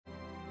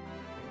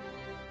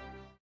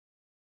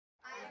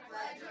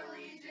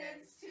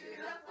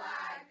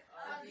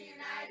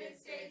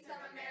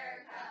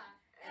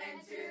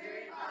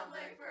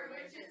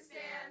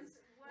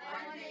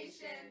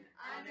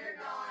under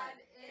God,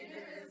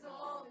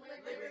 indivisible,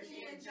 with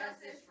liberty and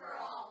justice for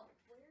all.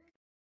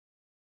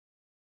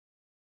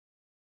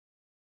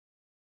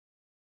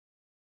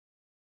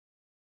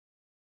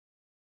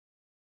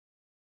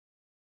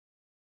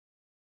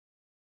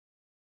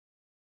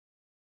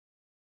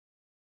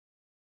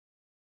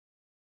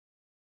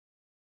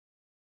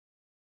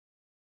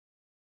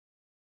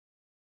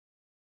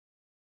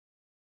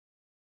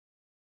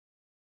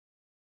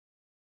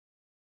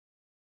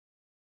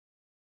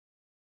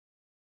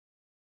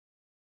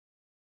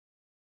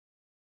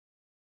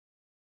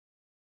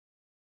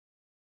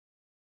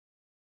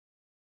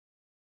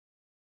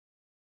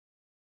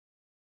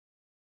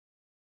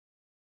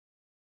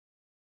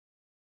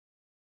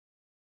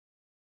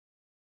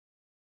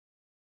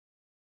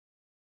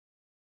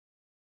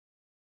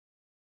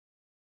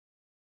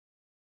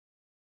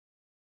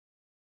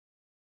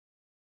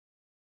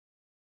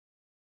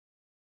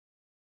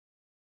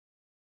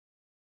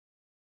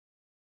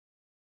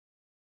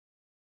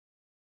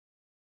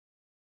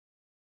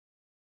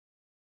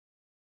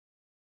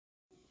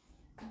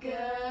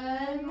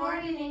 Good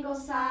morning,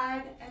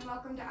 Ingleside, and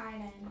welcome to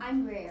INN.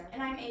 I'm Greer.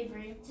 And I'm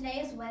Avery.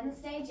 Today is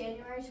Wednesday,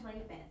 January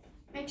 25th.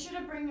 Make sure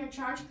to bring your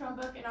charged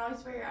Chromebook and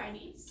always wear your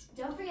IDs.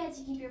 Don't forget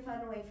to keep your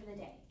phone away for the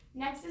day.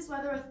 Next is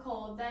weather with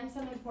cold, then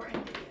some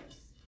important videos.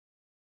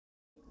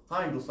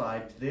 Hi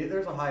Ingleside, today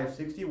there's a high of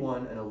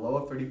 61 and a low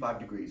of 35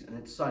 degrees, and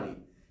it's sunny.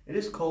 It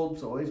is cold,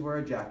 so always wear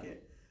a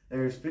jacket.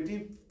 There's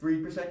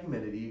 53%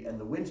 humidity, and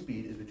the wind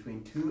speed is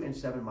between 2 and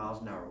 7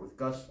 miles an hour, with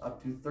gusts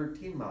up to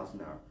 13 miles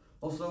an hour.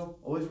 Also,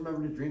 always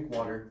remember to drink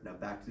water. Now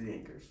back to the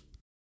anchors.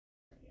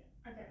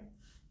 Okay.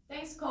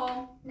 Thanks,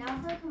 Cole. Now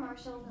for a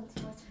commercial and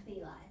sports with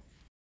Eli.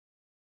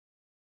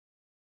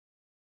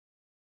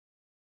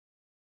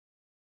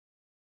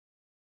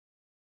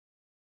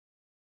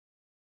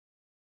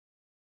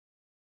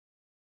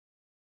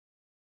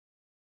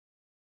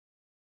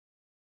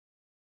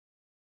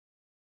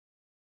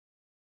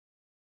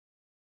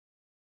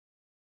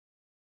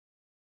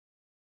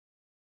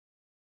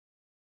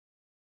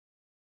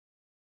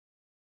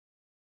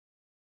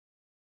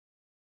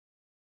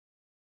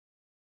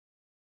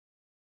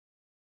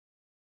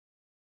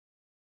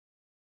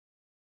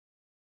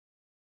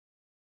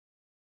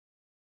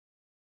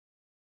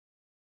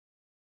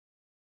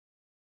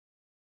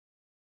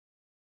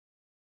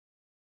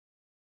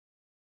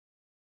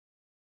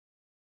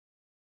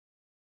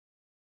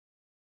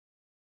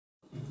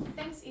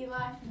 Thanks,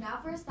 Eli. Now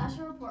for a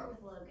special report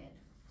with Logan.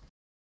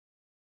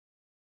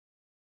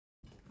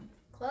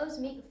 Clothes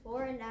meet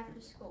before and after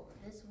school.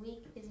 This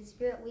week is a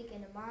spirit week,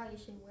 and tomorrow you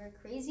should wear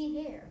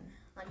crazy hair.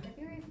 On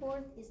February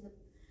 4th is the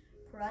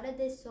Parada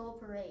del Sol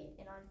Parade,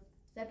 and on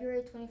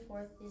February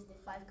 24th is the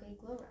 5K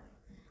Glow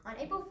Round. On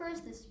April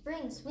 1st, the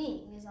Spring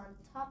Swing is on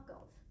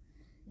Topgolf.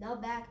 Now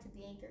back to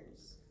the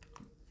anchors.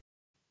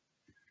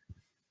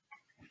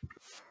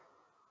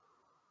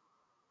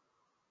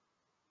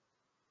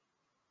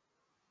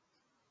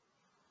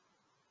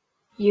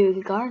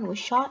 Yuri Gagarin was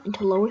shot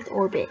into low Earth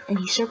orbit, and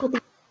he circled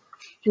the.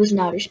 He was in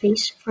outer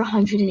space for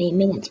 108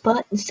 minutes,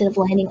 but instead of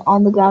landing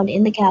on the ground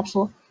in the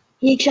capsule,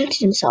 he ejected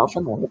himself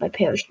and landed by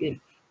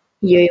parachute.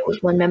 Yuri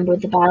was one member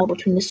of the battle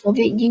between the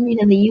Soviet Union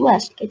and the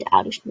U.S. to get to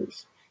outer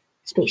space.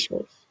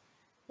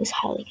 This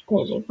highly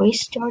competitive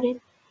race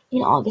started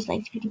in August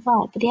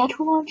 1955, but the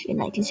actual launch in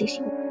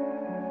 1961.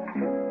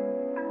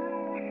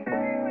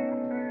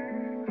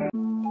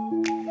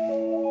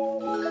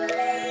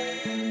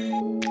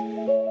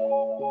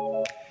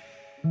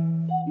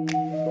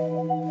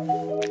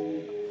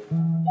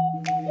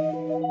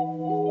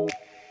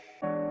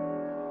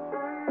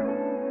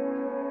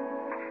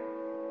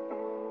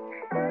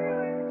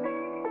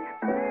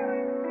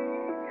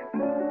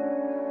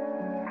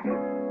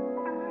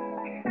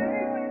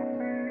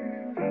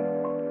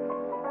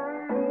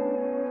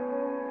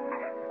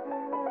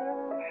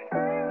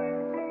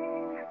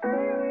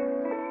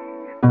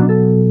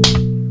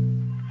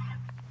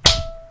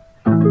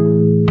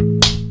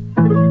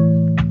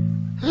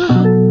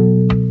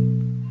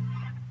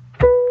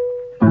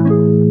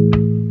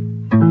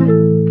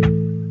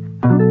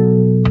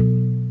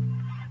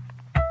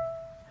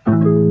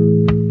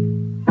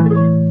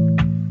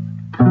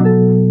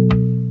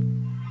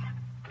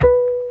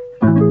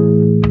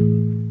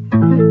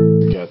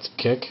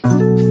 Kick.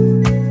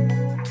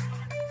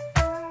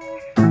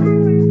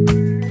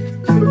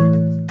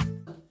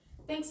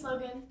 Thanks,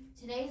 Logan.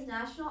 Today is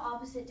National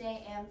Opposite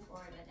Day and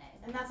Florida Day.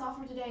 And that's all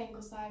for today,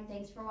 Ingleside.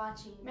 Thanks for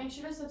watching. Make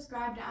sure to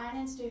subscribe to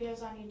INN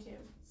Studios on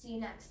YouTube. See you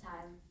next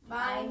time.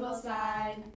 Bye, Ingleside.